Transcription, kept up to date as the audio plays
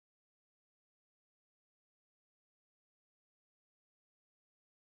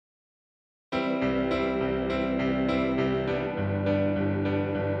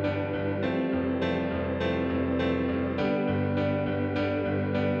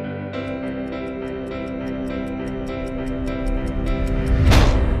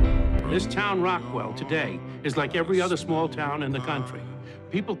This town, Rockwell, today is like every other small town in the country.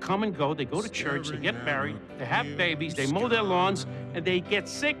 People come and go, they go to church, they get married, they have babies, they mow their lawns, and they get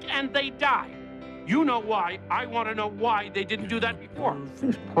sick and they die. You know why. I want to know why they didn't do that before.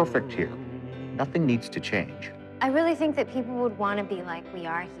 It's perfect here. Nothing needs to change. I really think that people would want to be like we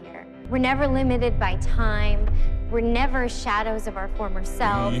are here. We're never limited by time. We're never shadows of our former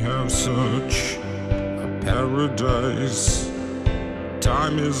selves. We have such a paradise.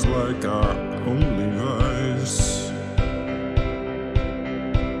 Time is like our only vice.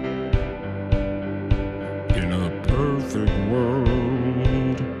 In a perfect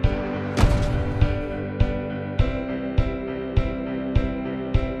world.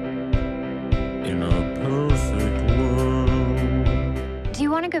 In a perfect world. Do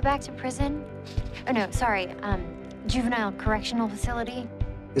you want to go back to prison? Oh, no, sorry, juvenile correctional facility?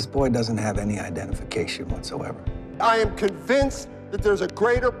 This boy doesn't have any identification whatsoever. I am convinced that there's a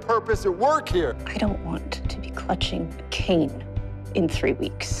greater purpose at work here. I don't want to be clutching a cane in 3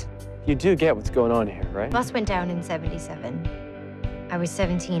 weeks. You do get what's going on here, right? Bus went down in '77. I was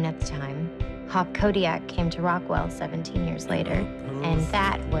 17 at the time. Hop Kodiak came to Rockwell 17 years later, and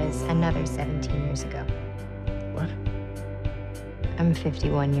that was another 17 years ago. What? I'm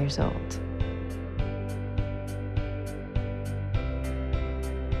 51 years old.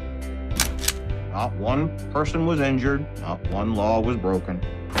 Not one person was injured, not one law was broken.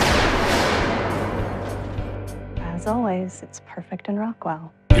 As always, it's perfect in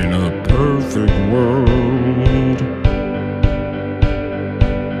Rockwell. In a perfect world.